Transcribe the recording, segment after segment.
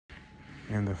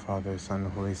In the Father, Son,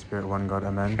 and Holy Spirit, one God,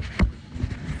 Amen.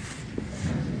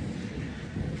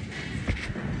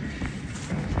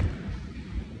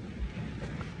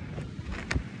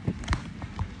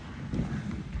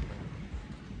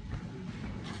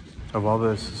 Of all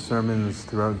the sermons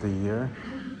throughout the year,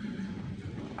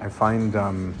 I find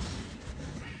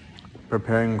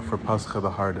preparing for Pascha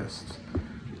the hardest.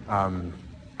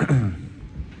 Because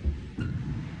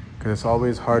it's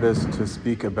always hardest to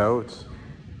speak about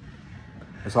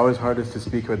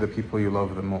the people you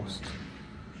love the most.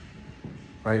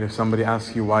 Right? If somebody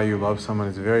asks you why you love someone,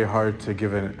 it's very hard to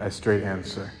give a straight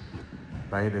answer.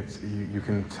 Right? You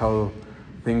can tell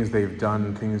things they've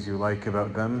done, things you like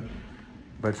about them,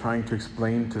 but trying to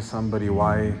explain to somebody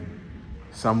why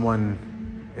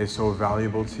someone is so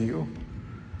valuable to you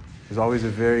is always a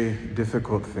very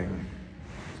difficult thing.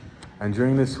 And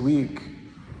during this week,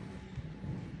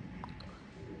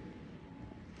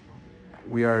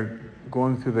 we are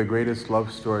going through the greatest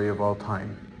love story of all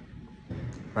time,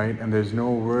 right? And there's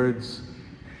no words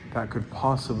that could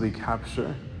possibly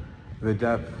capture the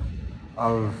depth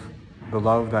of the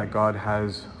love that God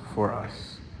has for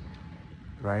us,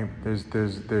 right?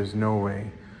 There's no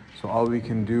way. So all we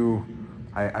can do,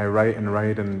 I write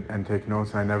and take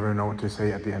notes, and I never know what to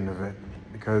say at the end of it,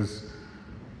 because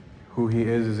who he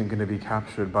is isn't going to be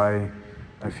captured by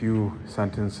a few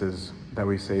sentences that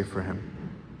we say for him.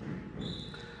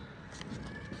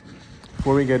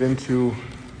 Before we get into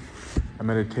a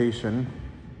meditation,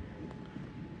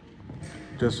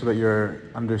 just so that you're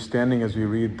understanding as we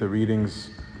read the readings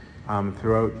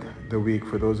throughout the week,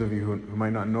 for those of you who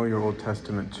might not know your Old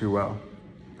Testament too well,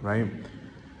 right?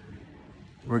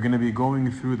 We're going to be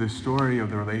going through the story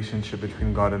of the relationship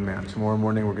between God and man. Tomorrow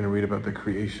morning we're going to read about the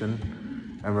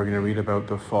creation, and we're going to read about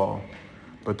the fall.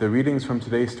 But the readings from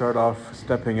today start off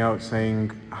stepping out,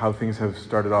 saying how things have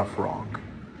started off wrong,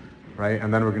 right?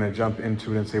 And then we're going to jump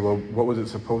into it and say, well, what was it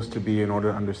supposed to be in order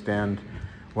to understand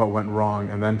what went wrong,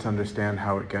 and then to understand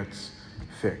how it gets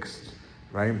fixed,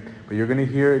 right? But you're going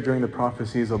to hear during the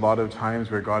prophecies a lot of times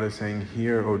where God is saying,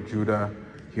 "Hear, O Judah,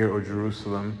 hear, O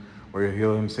Jerusalem," or you'll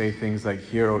hear him say things like,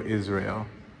 "Hear, O Israel,"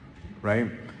 right?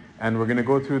 And we're going to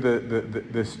go through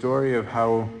the story of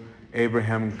how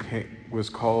Abraham was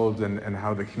called and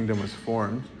how the kingdom was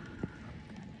formed,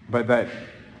 but that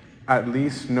at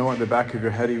least know at the back of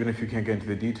your head, even if you can't get into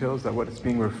the details, that what is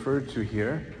being referred to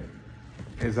here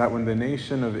is that when the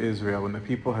nation of Israel, when the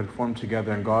people had formed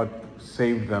together and God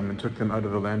saved them and took them out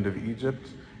of the land of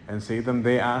Egypt and saved them,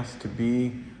 they asked to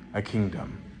be a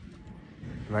kingdom,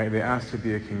 right? They asked to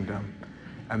be a kingdom.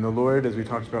 And the Lord, as we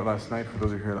talked about last night, for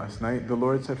those who were here last night, the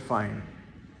Lord said, fine,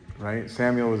 right?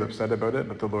 Samuel was upset about it,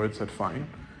 but the Lord said, fine,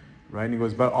 right? And he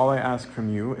goes, but all I ask from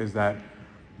you is that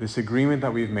this agreement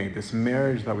that we've made, this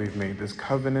marriage that we've made, this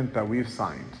covenant that we've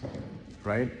signed,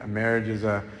 right? A marriage is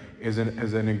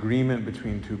an agreement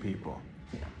between two people,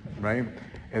 right?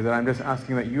 Is that I'm just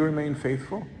asking that you remain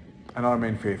faithful and I'll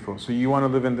remain faithful. So you want to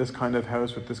live in this kind of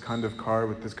house with this kind of car,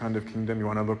 with this kind of kingdom, you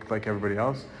want to look like everybody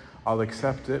else, I'll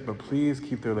accept it, but please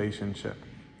keep the relationship,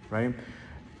 right?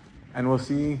 And we'll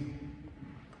see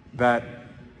that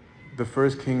the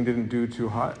first king didn't do too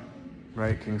hot,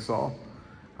 right? King Saul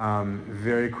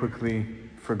very quickly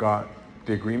forgot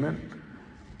the agreement.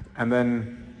 And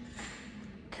then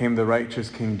came the righteous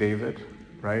King David,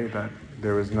 right? That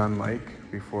there was none like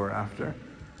before or after.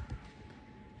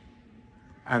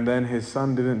 And then his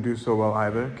son didn't do so well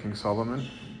either, King Solomon,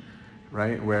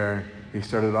 right? Where he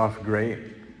started off great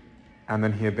and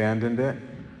then he abandoned it.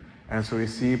 And so we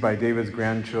see by David's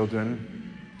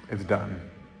grandchildren, it's done,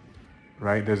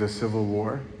 right? There's a civil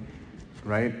war,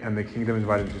 right? And the kingdom is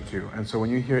divided into two. And so when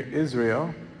you hear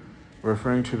Israel, we're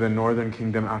referring to the northern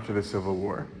kingdom after the civil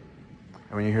war.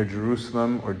 And when you hear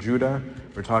Jerusalem or Judah,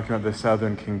 we're talking about the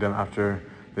southern kingdom after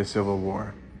the civil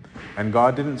war. And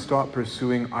God didn't stop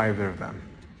pursuing either of them,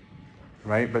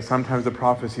 right? But sometimes the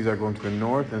prophecies are going to the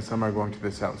north and some are going to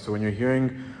the south. So when you're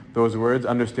hearing those words,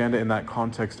 understand it in that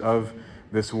context of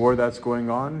this war that's going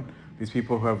on, these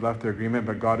people who have left their agreement,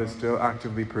 but God is still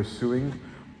actively pursuing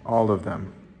all of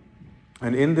them.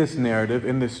 And in this narrative,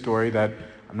 in this story that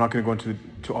I'm not going to go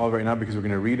into all right now because we're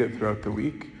going to read it throughout the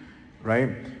week, right,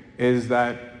 is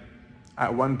that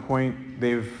at one point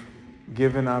they've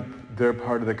given up their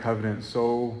part of the covenant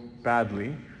so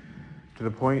badly to the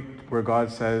point where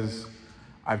God says,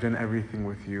 I've done everything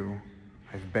with you.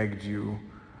 I've begged you.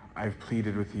 I've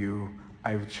pleaded with you.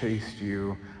 I've chased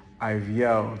you. I've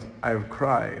yelled. I've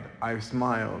cried. I've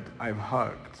smiled. I've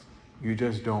hugged. You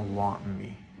just don't want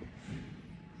me.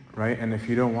 Right? And if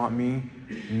you don't want me,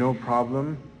 no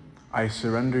problem. I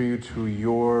surrender you to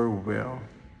your will.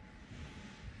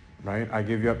 right? I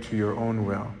give you up to your own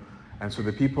will. And so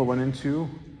the people went into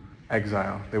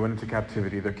exile. They went into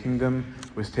captivity. Their kingdom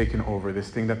was taken over. This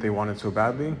thing that they wanted so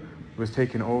badly was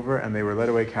taken over, and they were led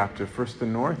away captive, first the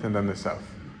north and then the south.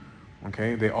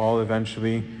 Okay? They all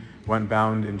eventually went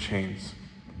bound in chains.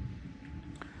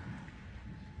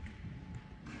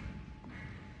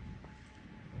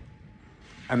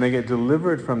 And they get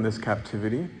delivered from this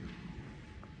captivity.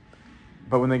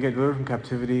 But when they get delivered from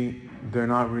captivity, they're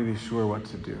not really sure what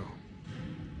to do.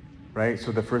 Right?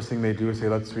 So the first thing they do is say,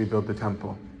 let's rebuild the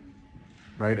temple.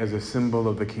 Right? As a symbol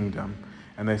of the kingdom.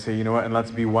 And they say, you know what, and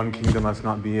let's be one kingdom, let's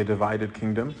not be a divided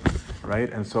kingdom. Right?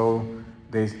 And so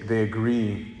they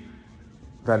agree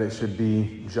that it should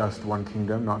be just one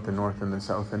kingdom, not the north and the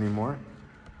south anymore.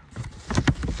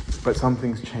 But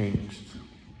something's changed.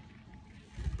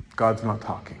 God's not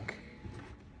talking.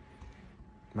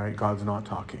 Right? God's not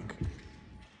talking.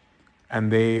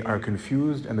 And they are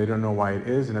confused and they don't know why it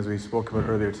is. And as we spoke about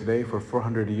earlier today, for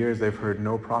 400 years they've heard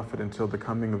no prophet until the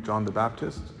coming of John the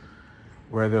Baptist,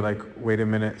 where they're like, wait a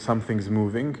minute, something's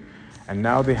moving. And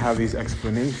now they have these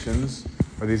explanations,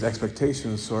 or these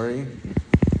expectations,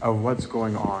 of what's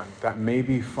going on. That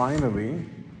maybe finally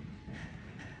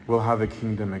we'll have a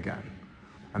kingdom again.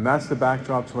 And that's the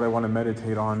backdrop to what I want to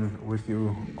meditate on with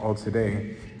you all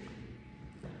today.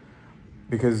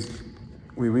 Because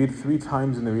we read 3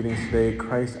 times in the readings today,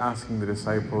 Christ asking the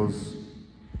disciples,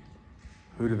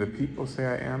 who do the people say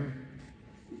I am?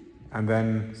 And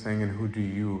then saying, and who do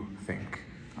you think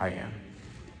I am?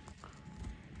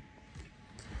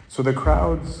 So the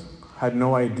crowds had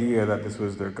no idea that this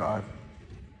was their God,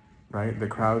 right? The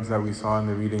crowds that we saw in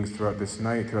the readings throughout this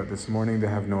night, throughout this morning, they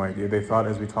have no idea. They thought,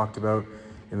 as we talked about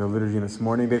in the liturgy this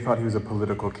morning, they thought he was a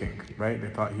political king, right? They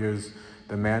thought here's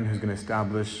the man who's going to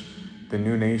establish the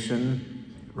new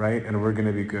nation, right? And we're going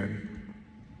to be good.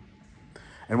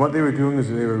 And what they were doing is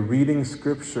they were reading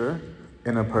scripture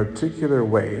in a particular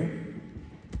way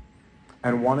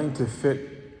and wanting to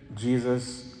fit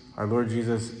Jesus, our Lord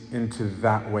Jesus, into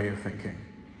that way of thinking,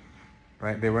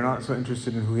 right? They were not so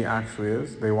interested in who he actually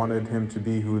is. They wanted him to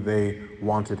be who they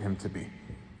wanted him to be,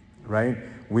 right?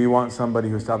 We want somebody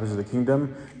who establishes the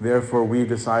kingdom. Therefore, we've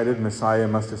decided Messiah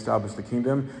must establish the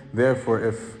kingdom. Therefore,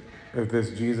 if this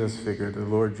Jesus figure, the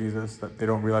Lord Jesus, that they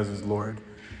don't realize is Lord,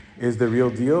 is the real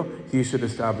deal, he should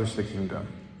establish the kingdom.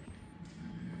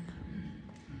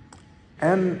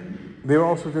 And they were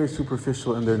also very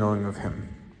superficial in their knowing of him.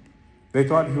 They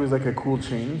thought he was like a cool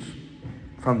change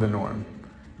from the norm,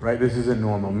 right? This isn't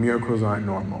normal. Miracles aren't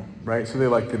normal, right? So they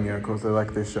like the miracles. They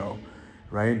like the show,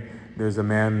 right? There's a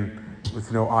man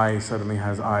with no eyes suddenly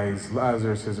has eyes.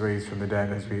 Lazarus is raised from the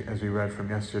dead, as we read from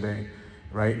yesterday,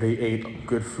 right? They ate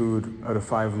good food out of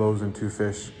 5 loaves and 2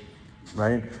 fish,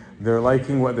 right? They're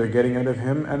liking what they're getting out of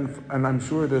him, and I'm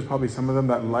sure there's probably some of them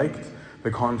that liked the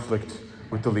conflict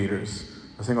with the leaders.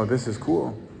 They're saying, oh, this is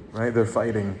cool, right? They're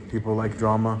fighting. People like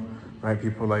drama, right?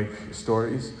 People like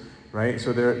stories, right?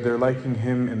 So they're liking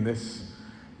him in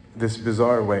this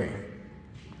bizarre way.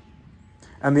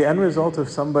 And the end result of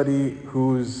somebody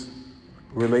whose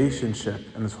relationship,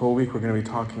 and this whole week we're going to be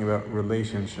talking about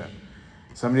relationship.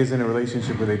 Somebody's in a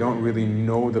relationship where they don't really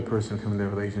know the person coming in their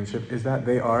relationship, is that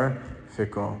they are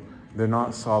fickle. They're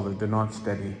not solid. They're not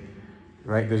steady,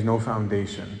 right? There's no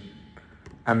foundation.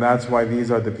 And that's why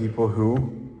these are the people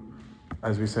who,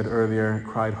 as we said earlier,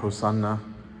 cried Hosanna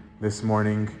this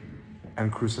morning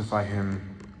and crucify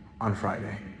him on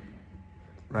Friday,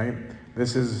 right?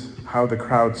 This is how the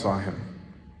crowd saw him,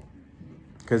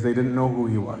 because they didn't know who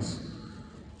he was,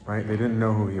 right? They didn't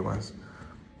know who he was.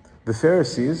 The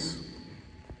Pharisees,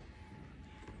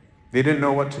 they didn't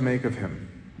know what to make of him,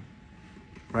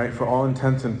 right? For all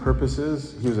intents and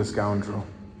purposes, he was a scoundrel.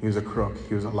 He was a crook.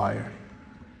 He was a liar,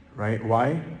 right?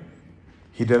 Why?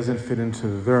 He doesn't fit into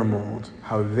their mold,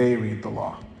 how they read the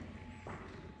law,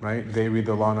 right? They read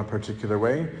the law in a particular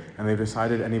way, and they've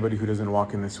decided anybody who doesn't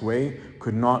walk in this way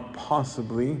could not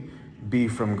possibly be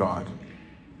from God.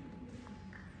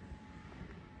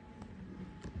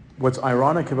 What's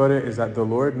ironic about it is that the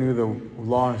Lord knew the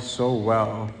law so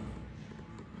well.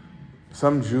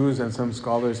 Some Jews and some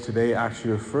scholars today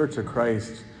actually refer to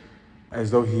Christ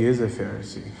as though he is a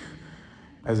Pharisee,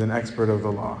 as an expert of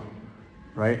the law,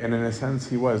 right? And in a sense,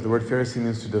 he was. The word Pharisee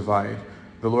means to divide.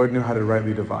 The Lord knew how to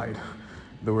rightly divide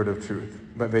the word of truth,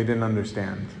 but they didn't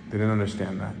understand. They didn't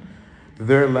understand that.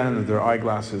 Their lens, their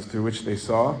eyeglasses through which they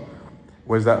saw,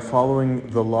 was that following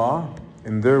the law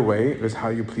in their way is how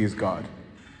you please God.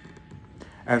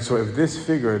 And so if this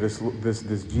figure,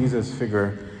 this Jesus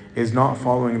figure, is not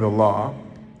following the law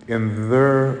in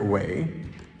their way,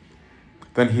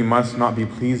 then he must not be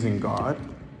pleasing God,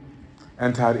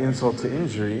 And to add insult to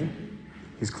injury,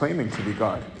 he's claiming to be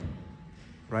God,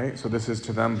 right? So this is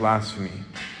to them blasphemy.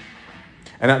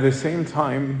 And at the same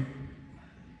time,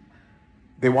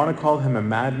 they want to call him a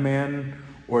madman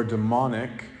or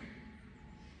demonic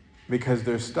because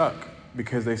they're stuck,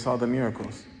 because they saw the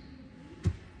miracles.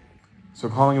 So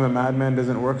calling him a madman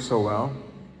doesn't work so well,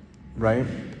 right?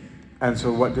 And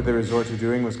so what did they resort to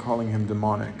doing was calling him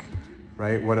demonic,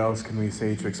 right? What else can we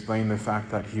say to explain the fact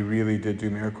that he really did do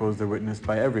miracles that were witnessed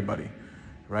by everybody,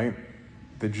 right?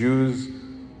 The Jews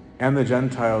and the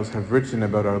Gentiles have written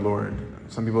about our Lord.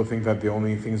 Some people think that the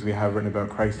only things we have written about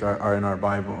Christ are in our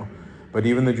Bible. But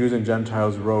even the Jews and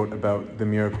Gentiles wrote about the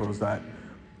miracles that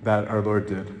our Lord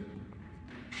did.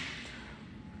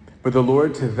 But the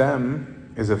Lord to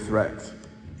them is a threat.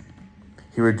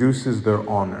 He reduces their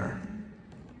honor,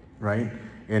 right?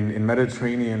 In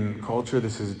Mediterranean culture,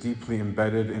 this is deeply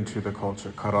embedded into the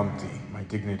culture. Karamti, my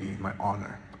dignity, my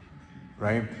honor,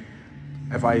 right?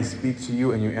 If I speak to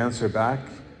you and you answer back,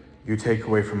 you take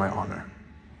away from my honor,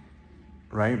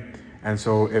 right? And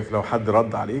so if لو حد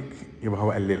رد عليك يبقى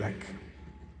هو قللك,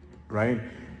 right?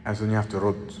 And so then you have to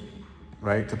rud,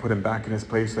 right? To put him back in his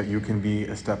place so that you can be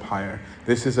a step higher.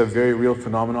 This is a very real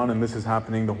phenomenon, and this is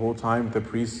happening the whole time with the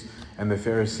priests and the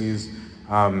Pharisees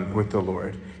with the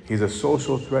Lord. He's a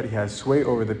social threat. He has sway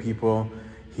over the people.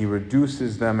 He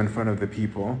reduces them in front of the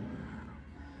people.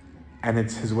 And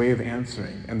it's his way of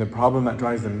answering. And the problem that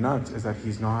drives them nuts is that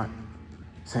he's not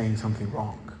saying something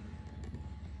wrong,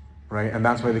 right? And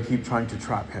that's why they keep trying to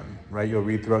trap him, right? You'll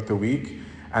read throughout the week,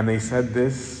 and they said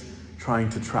this trying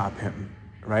to trap him,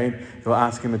 right? They'll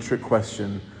ask him a trick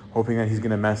question, hoping that he's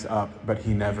going to mess up, but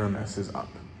he never messes up,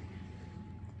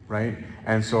 right?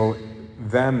 And so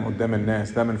them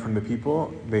in front of the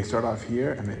people, they start off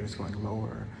here, and they're just going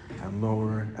lower and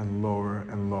lower and lower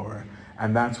and lower.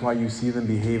 And that's why you see them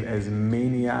behave as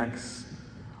maniacs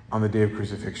on the day of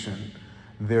crucifixion.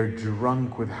 They're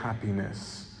drunk with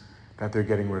happiness that they're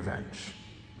getting revenge,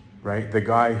 right? The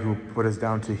guy who put us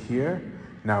down to here,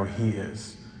 now he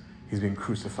is. He's being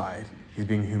crucified. He's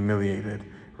being humiliated,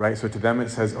 right? So to them it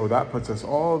says, oh, that puts us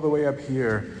all the way up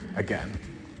here again,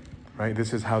 right?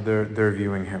 This is how they're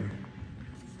viewing him.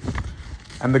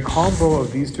 And the combo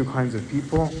of these two kinds of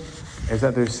people is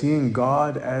that they're seeing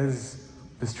God as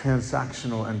this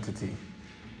transactional entity,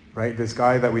 right? This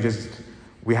guy that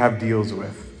we have deals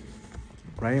with,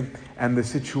 right? And the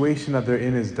situation that they're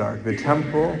in is dark. The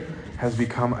temple has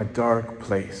become a dark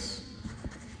place,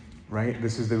 right?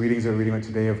 This is the readings we're reading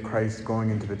today of Christ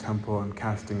going into the temple and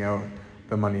casting out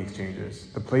the money exchangers.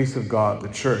 The place of God, the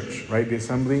church, right? The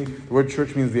assembly. The word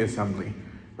church means the assembly,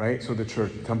 right? So the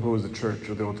church, the temple was the church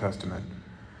of the Old Testament.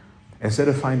 Instead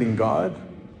of finding God,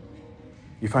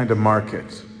 you find a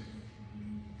market.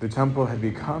 The temple had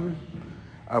become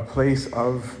a place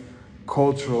of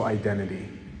cultural identity,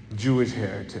 Jewish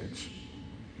heritage,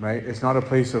 right? It's not a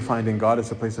place of finding God,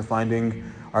 it's a place of finding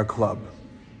our club,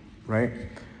 right?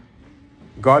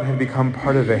 God had become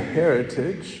part of a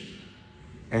heritage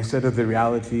instead of the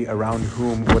reality around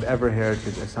whom whatever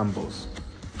heritage assembles.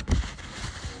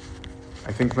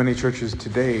 I think many churches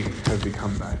today have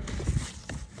become that,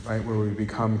 right? Where we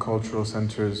become cultural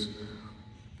centers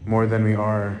more than we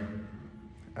are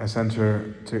a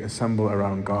center to assemble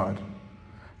around God.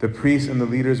 The priests and the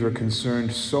leaders were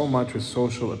concerned so much with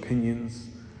social opinions,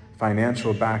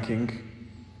 financial backing,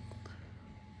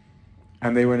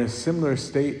 and they were in a similar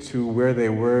state to where they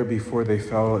were before they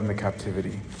fell in the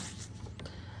captivity.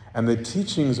 And the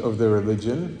teachings of their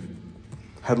religion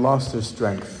had lost their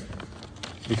strength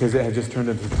because it had just turned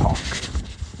into talk,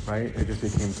 right? It just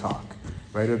became talk,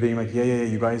 right? Or being like, yeah,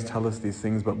 you guys tell us these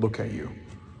things, but look at you,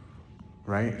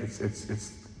 right?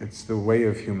 It's the way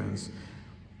of humans.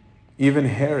 Even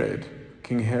Herod,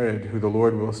 King Herod, who the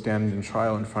Lord will stand in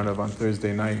trial in front of on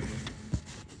Thursday night,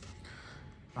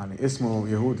 Ismu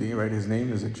Yehudi, right? His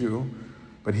name is a Jew,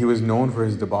 but he was known for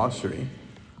his debauchery,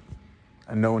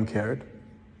 and no one cared,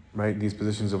 right? These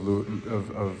positions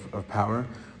of power.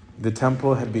 The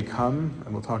temple had become,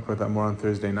 and we'll talk about that more on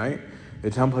Thursday night,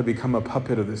 the temple had become a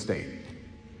puppet of the state,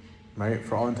 right?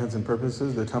 For all intents and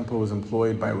purposes, the temple was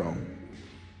employed by Rome,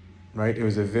 right? It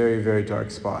was a very, very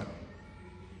dark spot.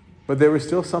 But there were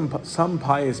still some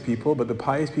pious people, but the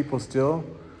pious people still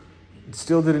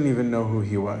didn't even know who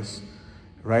he was,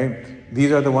 right?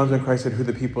 These are the ones when Christ said, who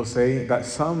the people say, that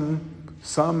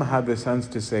some had the sense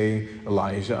to say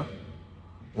Elijah,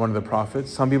 one of the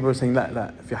prophets. Some people are saying,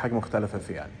 لا, في حاجة مختلفة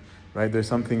فيه يعني, right? There's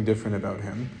something different about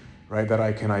him, right, that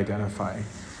I can identify.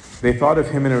 They thought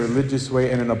of him in a religious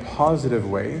way and in a positive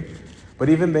way, but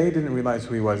even they didn't realize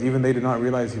who he was. Even they did not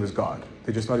realize he was God.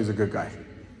 They just thought he's a good guy,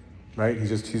 right? He's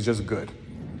just good.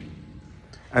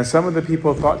 And some of the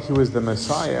people thought he was the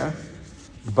Messiah,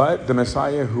 but the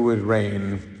Messiah who would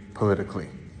reign politically.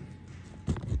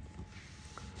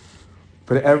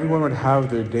 But everyone would have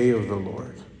their day of the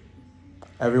Lord.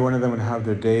 Every one of them would have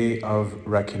their day of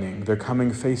reckoning. They're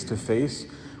coming face to face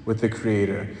with the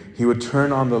Creator. He would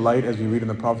turn on the light, as we read in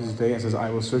the prophets today, and says,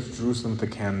 I will search Jerusalem with a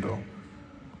candle.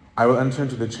 I will enter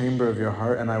into the chamber of your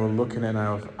heart, and I will look in it, and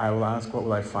I will ask, what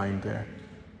will I find there?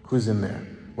 Who's in there?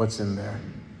 What's in there?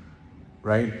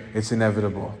 Right? It's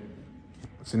inevitable.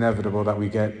 It's inevitable that we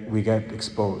get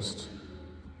exposed.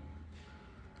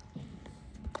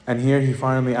 And here he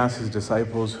finally asks his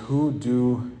disciples, who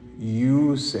do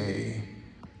you say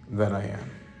that I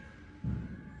am?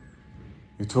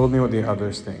 You told me what the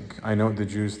others think. I know what the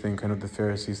Jews think. I know what the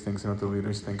Pharisees think. I know what the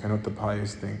leaders think. I know what the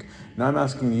pious think. Now I'm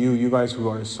asking you guys who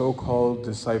are so-called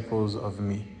disciples of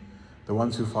me, the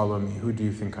ones who follow me, who do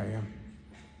you think I am?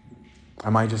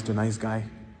 Am I just a nice guy?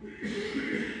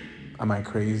 Am I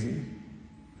crazy?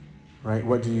 Right?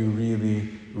 What do you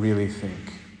really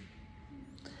think?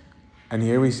 And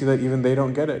here we see that even they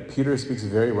don't get it. Peter speaks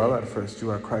very well at first. You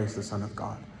are Christ, the Son of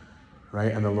God.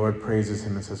 Right? And the Lord praises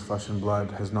him and says, flesh and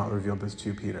blood has not revealed this to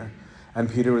you, Peter. And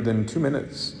Peter, within 2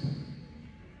 minutes,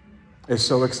 is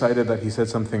so excited that he said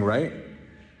something right,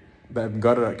 that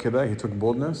Gara Kida, he took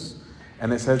boldness,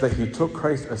 and it says that he took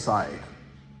Christ aside.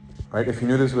 Right? If he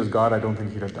knew this was God, I don't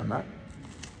think he'd have done that.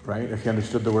 Right? If he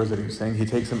understood the words that he was saying, he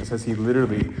takes him, it says he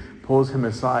literally pulls him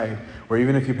aside, where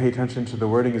even if you pay attention to the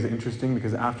wording is interesting,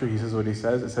 because after he says what he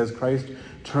says, it says Christ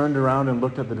turned around and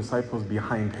looked at the disciples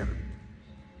behind him.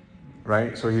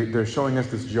 Right? So they're showing us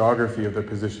this geography of their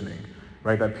positioning,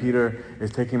 right? That Peter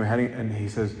is taking him ahead and he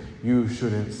says, you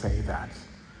shouldn't say that.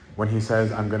 When he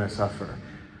says, I'm going to suffer,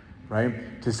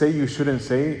 right? To say you shouldn't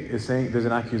say is saying there's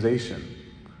an accusation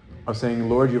of saying,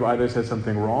 Lord, you've either said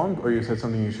something wrong or you said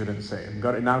something you shouldn't say.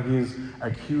 God, now he's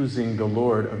accusing the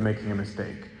Lord of making a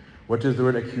mistake. What does the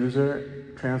word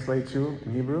accuser translate to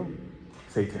in Hebrew?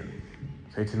 Satan.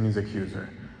 Satan means accuser.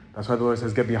 That's why the Lord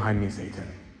says, get behind me,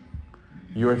 Satan.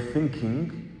 You are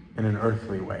thinking in an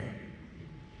earthly way.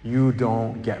 You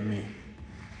don't get me,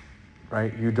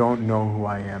 right? You don't know who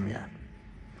I am yet.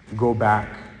 Go back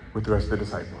with the rest of the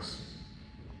disciples.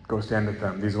 Go stand with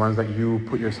them. These ones that you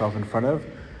put yourself in front of,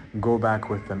 go back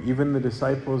with them. Even the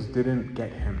disciples didn't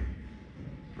get him,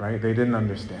 right? They didn't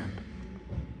understand.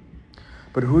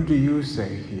 But who do you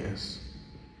say he is?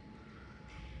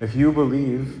 If you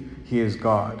believe he is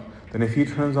God, then if he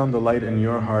turns on the light in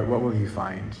your heart, what will he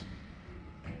find?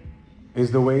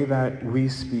 Is the way that we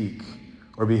speak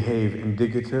or behave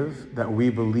indicative that we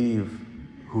believe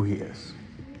who he is?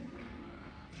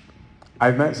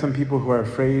 I've met some people who are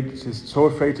so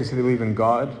afraid to say they believe in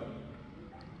God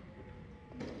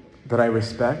that I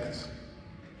respect,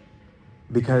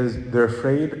 because they're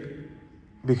afraid,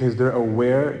 because they're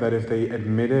aware that if they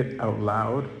admit it out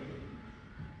loud,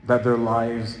 that their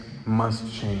lives must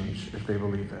change if they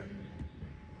believe it.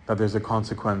 That there's a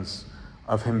consequence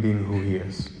of him being who he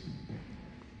is.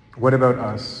 What about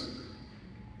us?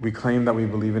 We claim that we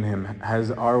believe in him.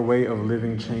 Has our way of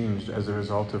living changed as a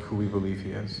result of who we believe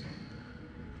he is?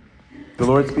 The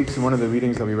Lord speaks in one of the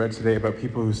readings that we read today about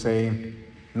people who say,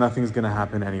 nothing's going to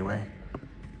happen anyway,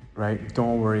 right?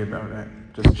 Don't worry about it.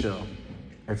 Just chill.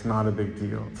 It's not a big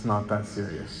deal. It's not that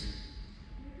serious,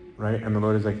 right? And the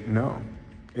Lord is like, no,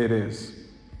 it is.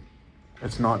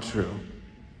 It's not true.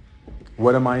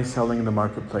 What am I selling in the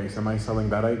marketplace? Am I selling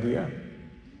that idea?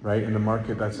 Right, in the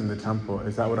market that's in the temple.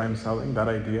 Is that what I'm selling? That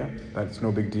idea? That's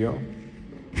no big deal?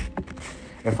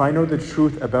 If I know the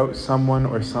truth about someone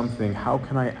or something, how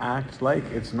can I act like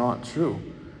it's not true?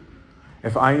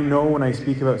 If I know when I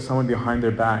speak about someone behind their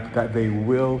back that they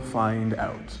will find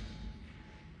out,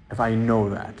 if I know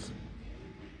that,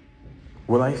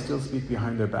 will I still speak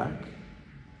behind their back?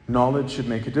 Knowledge should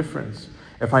make a difference.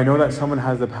 If I know that someone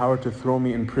has the power to throw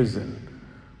me in prison,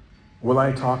 will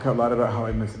I talk out loud about how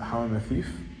I'm a thief?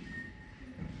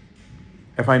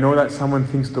 If I know that someone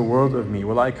thinks the world of me,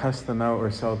 will I cuss them out or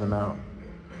sell them out?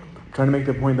 I'm trying to make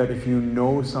the point that if you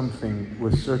know something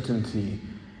with certainty,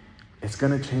 it's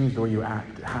going to change the way you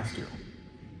act. It has to.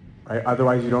 Right?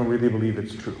 Otherwise, you don't really believe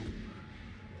it's true.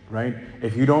 Right?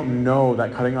 If you don't know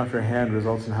that cutting off your hand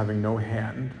results in having no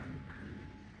hand,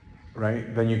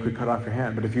 right, then you could cut off your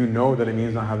hand. But if you know that it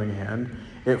means not having a hand,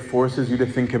 it forces you to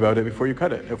think about it before you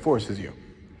cut it. It forces you.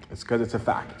 It's because it's a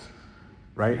fact.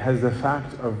 Right? Has the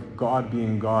fact of God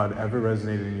being God ever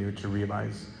resonated in you to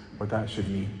realize what that should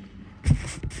mean?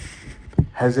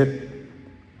 Has it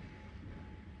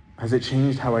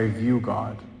changed how I view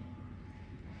God?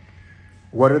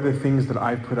 What are the things that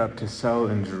I've put up to sell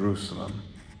in Jerusalem?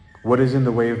 What is in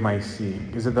the way of my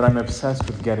seeing? Is it that I'm obsessed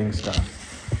with getting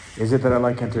stuff? Is it that I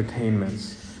like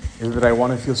entertainments? Is it that I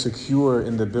want to feel secure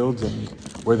in the building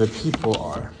where the people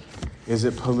are? Is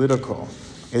it political?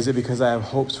 Is it because I have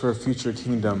hopes for a future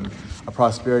kingdom, a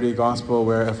prosperity gospel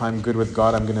where if I'm good with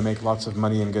God, I'm going to make lots of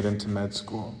money and get into med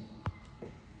school?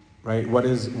 Right? What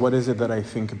is it that I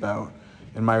think about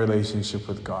in my relationship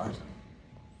with God?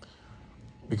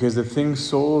 Because the things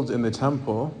sold in the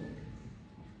temple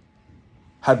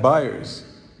had buyers.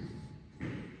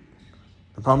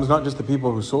 The problem is not just the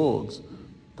people who sold.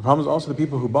 The problem is also the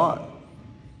people who bought.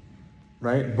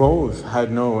 Right? Both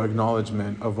had no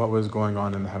acknowledgement of what was going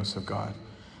on in the house of God.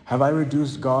 Have I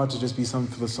reduced God to just be some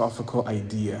philosophical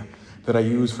idea that I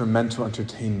use for mental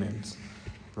entertainment,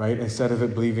 right? Instead of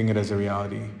it believing it as a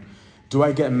reality? Do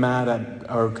I get mad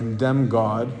at or condemn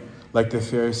God like the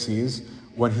Pharisees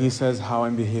when he says how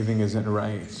I'm behaving isn't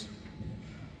right?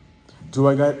 Do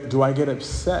I get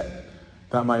upset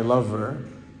that my lover,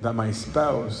 that my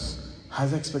spouse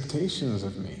has expectations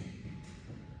of me?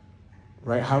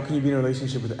 Right? How can you be in a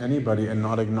relationship with anybody and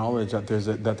not acknowledge that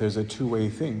there's a two-way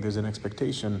thing? There's an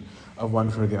expectation of one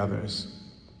for the others.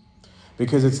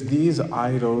 Because it's these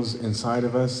idols inside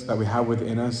of us that we have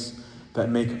within us that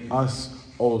make us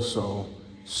also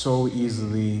so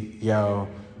easily yell,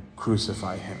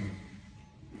 crucify him.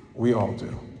 We all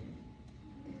do.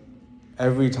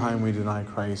 Every time we deny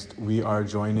Christ, we are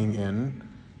joining in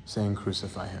saying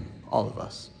crucify him. All of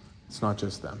us. It's not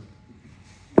just them.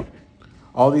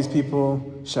 All these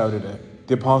people shouted it.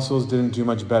 The apostles didn't do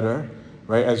much better,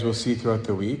 right? As we'll see throughout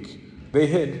the week. They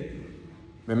hid.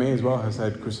 They may as well have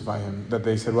said crucify him. That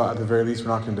they said, well, at the very least, we're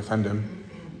not going to defend him.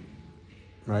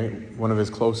 Right? One of his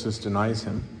closest denies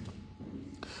him.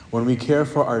 When we care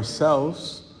for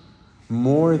ourselves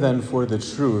more than for the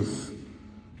truth,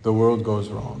 the world goes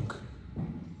wrong.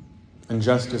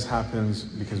 Injustice happens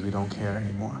because we don't care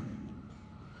anymore.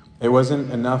 It wasn't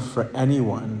enough for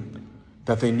anyone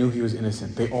that they knew he was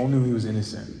innocent. They all knew he was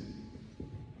innocent.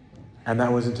 And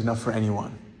that wasn't enough for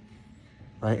anyone.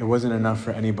 Right? It wasn't enough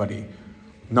for anybody.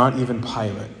 Not even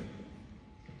Pilate.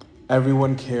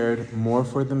 Everyone cared more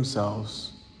for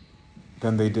themselves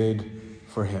than they did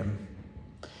for him.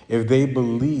 If they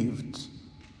believed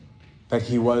that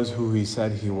he was who he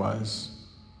said he was,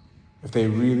 if they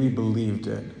really believed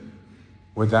it,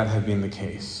 would that have been the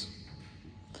case?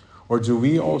 Or do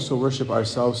we also worship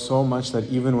ourselves so much that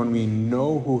even when we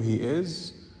know who he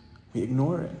is, we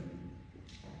ignore it?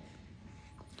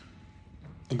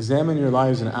 Examine your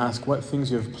lives and ask what things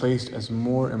you have placed as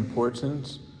more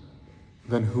important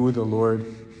than who the Lord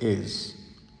is.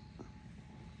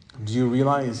 Do you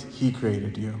realize he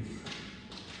created you?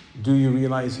 Do you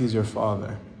realize he's your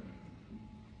father?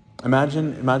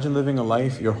 Imagine living a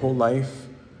life, your whole life,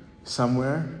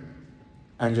 somewhere,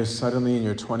 and just suddenly in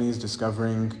your 20s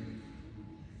discovering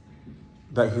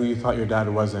that who you thought your dad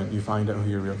wasn't, you find out who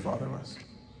your real father was.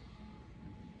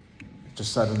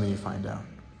 Just suddenly you find out.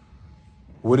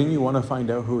 Wouldn't you want to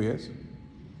find out who he is?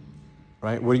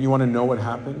 Right? Wouldn't you want to know what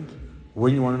happened?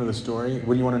 Wouldn't you want to know the story?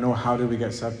 Wouldn't you want to know how did we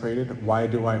get separated? Why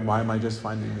am I just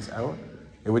finding this out?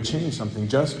 It would change something.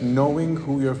 Just knowing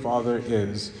who your father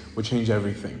is would change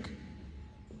everything.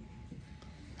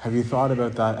 Have you thought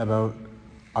about that, about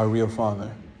our real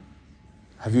father?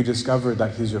 Have you discovered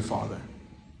that he's your father?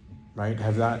 Right?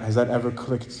 Has that ever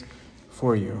clicked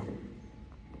for you?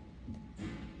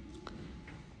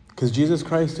 Because Jesus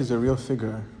Christ is a real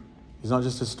figure. He's not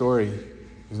just a story.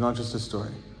 He's not just a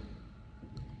story.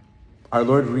 Our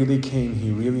Lord really came,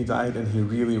 he really died, and he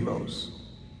really rose.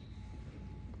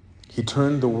 He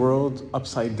turned the world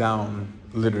upside down,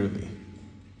 literally.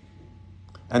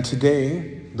 And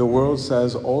today, the world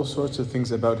says all sorts of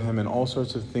things about him and all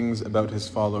sorts of things about his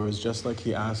followers, just like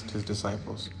he asked his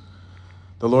disciples.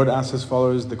 The Lord asked his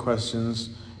followers the questions,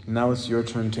 now it's your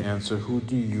turn to answer. Who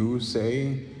do you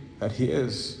say that he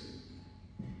is?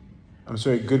 I'm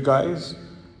sorry, good guys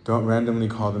don't randomly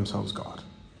call themselves God.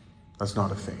 That's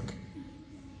not a thing,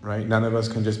 right? None of us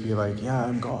can just be like, yeah,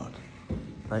 I'm God,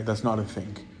 right? That's not a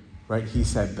thing, right? He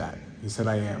said that. He said,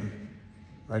 I am,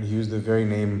 right? He used the very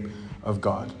name of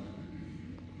God.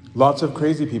 Lots of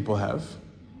crazy people have,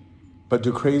 but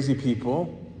do crazy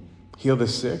people heal the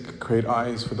sick, create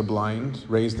eyes for the blind,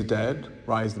 raise the dead,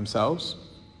 rise themselves?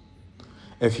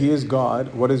 If he is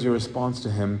God, what is your response to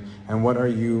him, and what are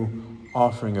you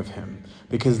offering of him?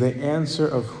 Because the answer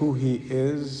of who he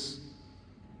is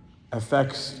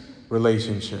affects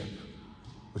relationship,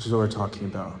 which is what we're talking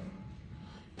about.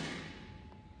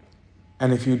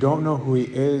 And if you don't know who he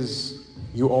is,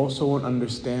 you also won't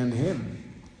understand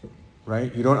him,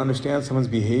 right? You don't understand someone's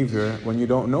behavior when you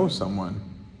don't know someone.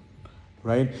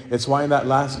 right? It's why in that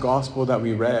last gospel that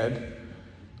we read,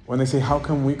 when they say, how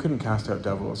come we couldn't cast out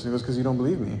devils? And he goes, because you don't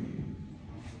believe me.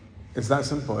 It's that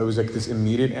simple. It was like this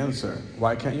immediate answer.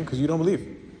 Why can't you? Because you don't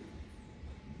believe.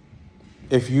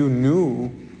 If you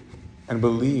knew and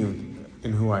believed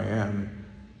in who I am,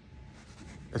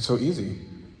 it's so easy.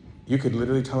 You could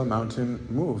literally tell a mountain,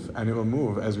 move, and it will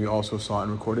move, as we also saw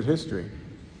in recorded history.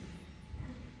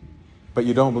 But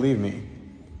you don't believe me,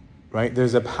 right?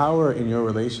 There's a power in your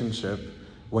relationship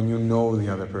when you know the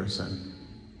other person,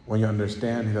 when you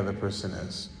understand who the other person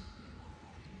is.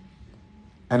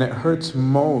 And it hurts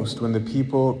most when the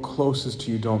people closest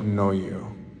to you don't know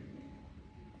you,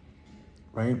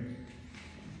 right?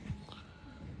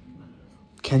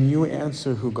 Can you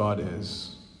answer who God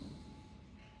is?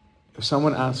 If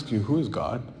someone asks you, who is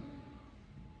God?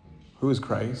 Who is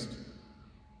Christ?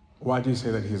 Why do you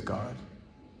say that he's God?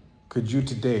 Could you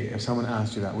today, if someone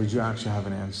asked you that, would you actually have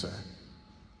an answer?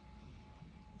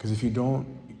 Because if you don't,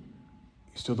 you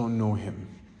still don't know him,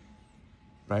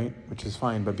 right? Which is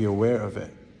fine, but be aware of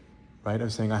it, right?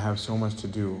 Of saying, I have so much to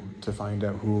do to find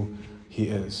out who he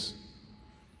is.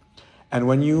 And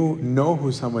when you know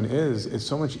who someone is, it's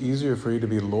so much easier for you to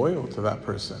be loyal to that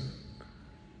person,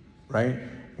 right?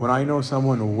 When I know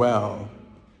someone well,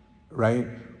 right?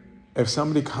 If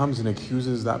somebody comes and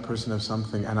accuses that person of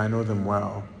something and I know them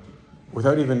well,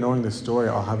 without even knowing the story,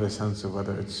 I'll have a sense of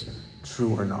whether it's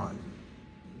true or not,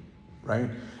 right?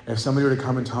 If somebody were to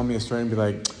come and tell me a story and be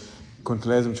like, "Kunt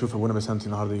لازم تشوف أبونا بسنتي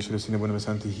النهارده, you should have seen أبونا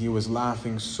بسنتي, he was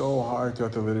laughing so hard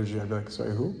throughout the liturgy," I'd be like,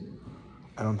 sorry, who?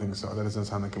 I don't think so. That doesn't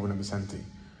sound like Abuna Vicente,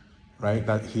 right?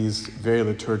 That he's very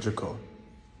liturgical.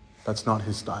 That's not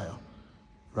his style,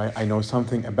 right? I know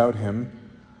something about him,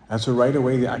 and so right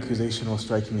away the accusation will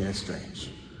strike me as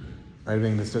strange, right? I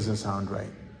think this doesn't sound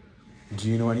right. Do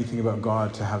you know anything about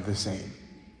God to have the same,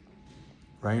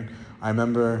 right? I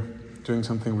remember doing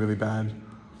something really bad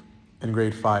in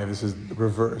grade 5. This is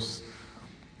reverse.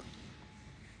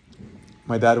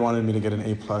 My dad wanted me to get an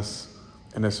A+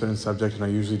 in a certain subject, and I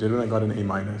usually did when I got an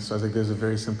A-. So I was like, there's a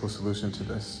very simple solution to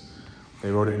this. They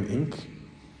wrote it in ink.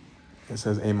 It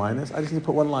says A-. I just need to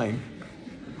put one line,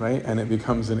 right? And it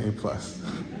becomes an A+.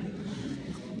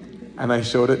 And I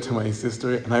showed it to my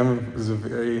sister, and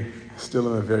I still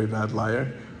am a very bad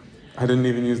liar. I didn't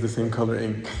even use the same color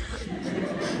ink.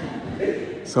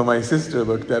 So my sister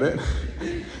looked at it,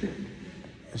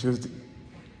 and she goes,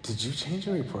 "Did you change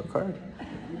your report card?"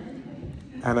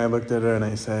 And I looked at her and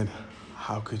I said,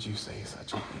 "How could you say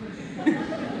such a thing?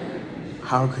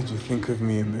 How could you think of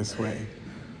me in this way?"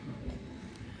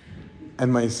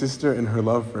 And my sister, in her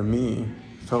love for me,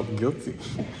 felt guilty.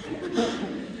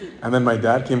 And then my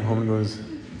dad came home and goes,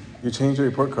 "You changed your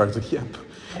report card?" I was like, "Yep."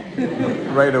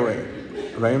 Right away,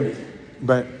 right?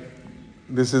 But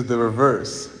this is the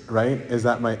reverse, right? Is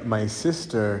that my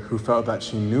sister, who felt that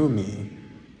she knew me,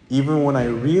 even when I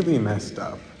really messed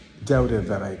up, doubted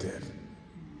that I did.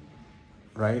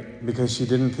 Right? Because she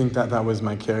didn't think that that was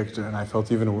my character, and I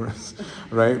felt even worse,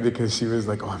 right? Because she was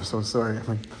like, "Oh, I'm so sorry." I'm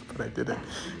like, "But I did it,"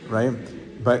 right?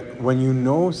 But when you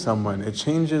know someone, it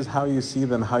changes how you see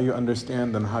them, how you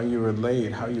understand them, how you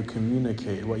relate, how you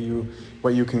communicate, what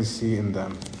you can see in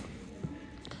them.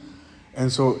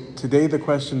 And so today the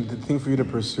thing for you to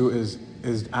pursue is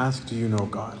ask, do you know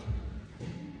God?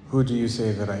 Who do you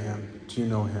say that I am? Do you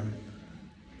know him?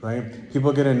 Right?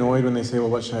 People get annoyed when they say, well,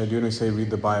 what should I do? And we say,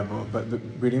 read the Bible. But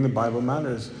reading the Bible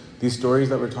matters. These stories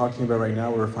that we're talking about right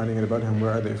now, we're finding out about him,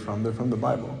 where are they from? They're from the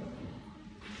Bible.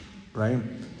 Right?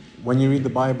 When you read the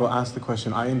Bible, ask the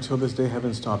question, until this day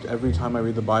haven't stopped. Every time I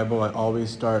read the Bible, I always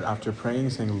start after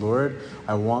praying, saying, Lord,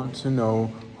 I want to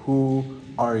know, who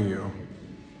are you?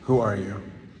 Who are you?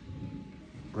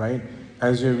 Right?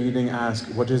 As you're reading, ask,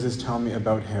 what does this tell me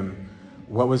about him?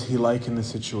 What was he like in the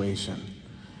situation?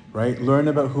 Right? Learn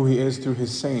about who he is through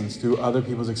his saints, through other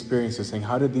people's experiences, saying,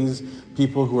 how did these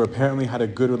people who apparently had a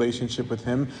good relationship with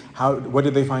him, what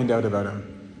did they find out about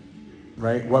him?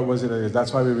 Right? What was it that is?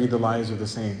 That's why we read the lives of the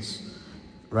saints,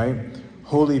 right?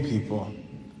 Holy people,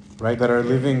 right, that are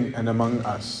living and among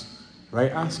us,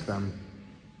 right? Ask them,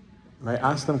 right?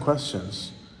 Ask them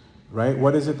questions, right?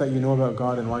 What is it that you know about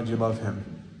God, and why do you love him?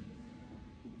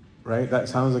 Right? That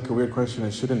sounds like a weird question.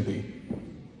 It shouldn't be.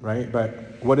 Right?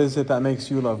 But what is it that makes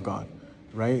you love God?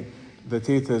 Right? The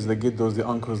titas, the giddos, the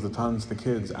uncles, the tans, the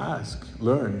kids, ask,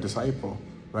 learn, disciple,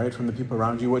 right? From the people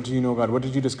around you. What do you know God? What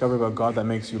did you discover about God that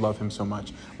makes you love him so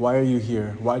much? Why are you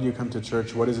here? Why do you come to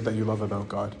church? What is it that you love about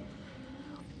God?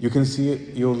 You can see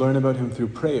it, you'll learn about him through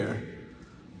prayer.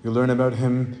 You'll learn about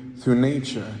him through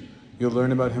nature. You'll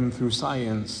learn about him through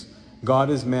science. God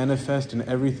is manifest in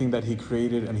everything that he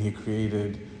created, and he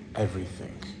created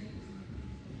everything.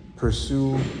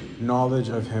 pursue knowledge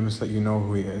of Him so that you know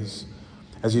who He is.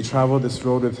 As you travel this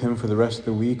road with Him for the rest of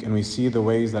the week and we see the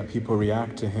ways that people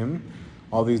react to Him,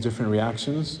 all these different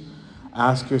reactions,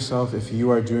 ask yourself if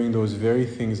you are doing those very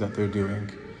things that they're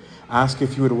doing. Ask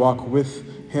if you would walk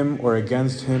with Him or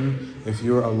against Him if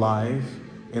you're alive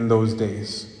in those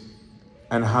days,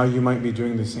 and how you might be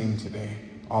doing the same today.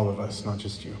 All of us, not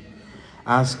just you.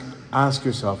 Ask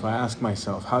yourself, I ask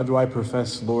myself, how do I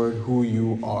profess, Lord, who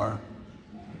you are?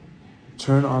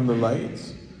 Turn on the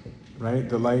light, right?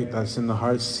 The light that's in the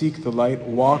heart. Seek the light,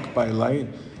 walk by light,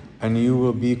 and you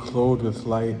will be clothed with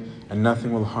light, and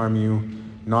nothing will harm you,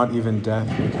 not even death,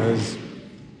 because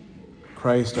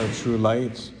Christ, our true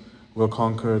light, will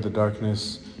conquer the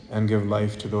darkness and give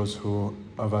life to those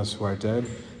of us who are dead.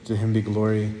 To Him be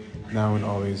glory, now and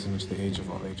always, and to the age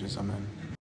of all ages. Amen.